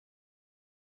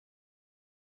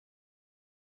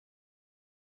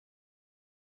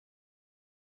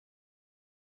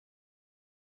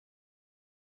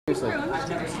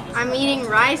I'm eating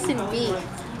rice and beef.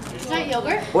 Is that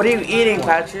yogurt? What are you eating,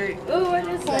 Patrick? Oh, what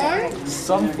is that?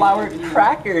 Sunflower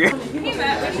cracker. Hey,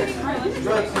 Matt, what are you eating for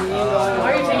lunch?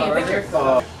 Why are you taking a picture?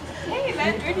 Hey,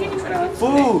 Matt, what are you eating for lunch?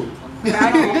 Food.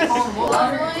 What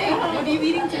are you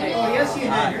eating today? Oh, yes, you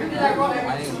did. I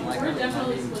didn't like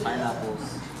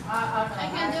pineapples. I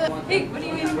can't do it. Hey, what are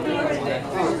you eating for lunch today?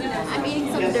 I'm eating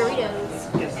some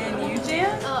Doritos. And you,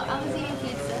 Jan? Oh, I was eating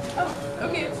pizza. Oh,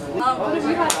 okay. What did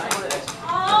you have for lunch?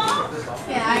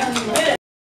 Yeah, I don't need it.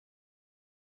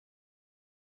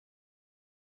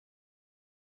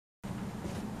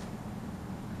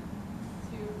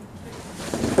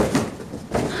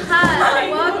 Hi,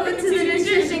 welcome to the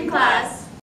nutrition class.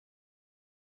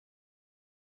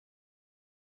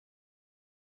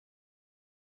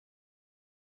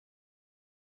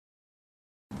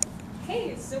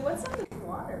 Hey, so what's up with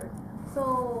water?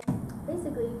 So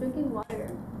basically, drinking water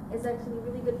is actually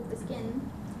really good for the skin.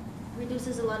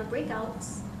 Reduces a lot of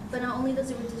breakouts, but not only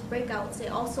does it reduce breakouts, it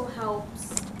also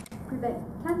helps prevent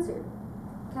cancer.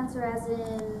 Cancer as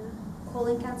in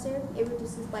colon cancer, it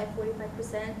reduces by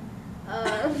 45%.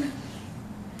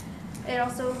 It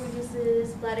also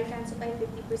reduces bladder cancer by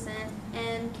 50%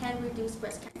 and can reduce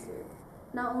breast cancer.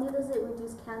 Not only does it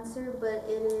reduce cancer, but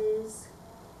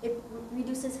it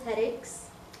reduces headaches,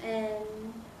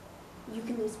 and you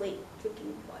can lose weight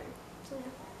drinking water. So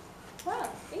yeah. Wow,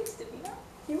 thanks, Davina.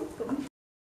 You're welcome.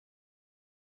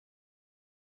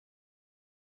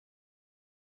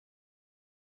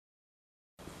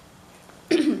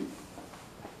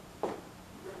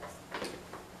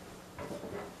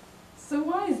 So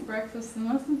why is breakfast the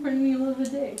most important meal of the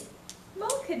day?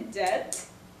 Well, cadet,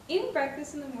 eating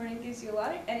breakfast in the morning gives you a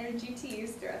lot of energy to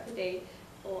use throughout the day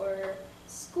for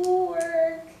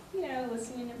schoolwork,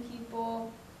 listening to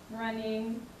people,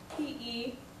 running,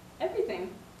 PE,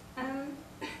 everything.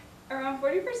 Around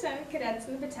 40% of cadets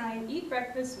in the battalion eat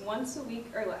breakfast once a week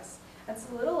or less. That's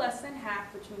a little less than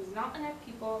half, which means not enough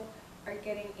people are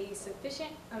getting a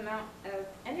sufficient amount of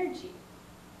energy.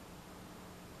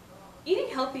 Eating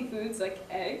healthy foods like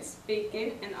eggs,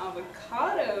 bacon, and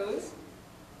avocados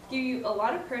give you a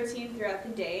lot of protein throughout the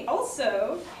day.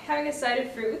 Also, having a side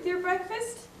of fruit with your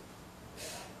breakfast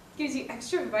gives you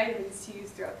extra vitamins to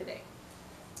use throughout the day.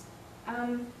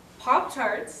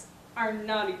 Pop-Tarts are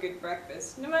not a good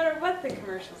breakfast, no matter what the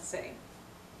commercials say.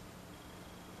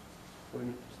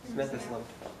 Smith is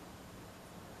slumped.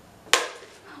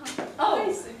 Oh,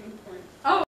 nice. Important.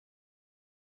 Oh.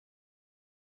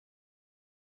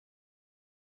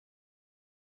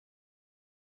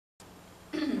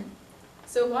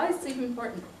 So why is sleep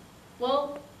important?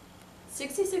 Well,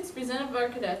 66% of our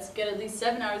cadets get at least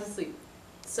 7 hours of sleep.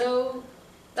 So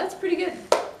that's pretty good.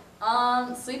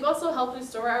 Sleep also helps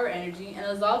restore our energy and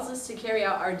allows us to carry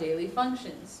out our daily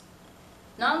functions.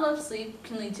 Not enough sleep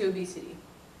can lead to obesity.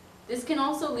 This can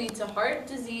also lead to heart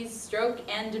disease, stroke,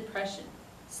 and depression.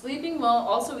 Sleeping well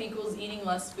also equals eating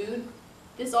less food.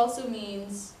 This also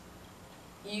means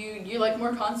you're like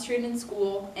more concentrated in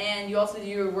school, and you also do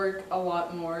your work a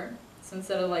lot more. So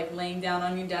instead of like laying down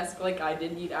on your desk like I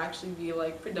did, you'd actually be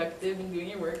like productive in doing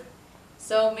your work.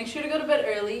 So make sure to go to bed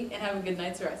early and have a good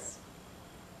night's rest.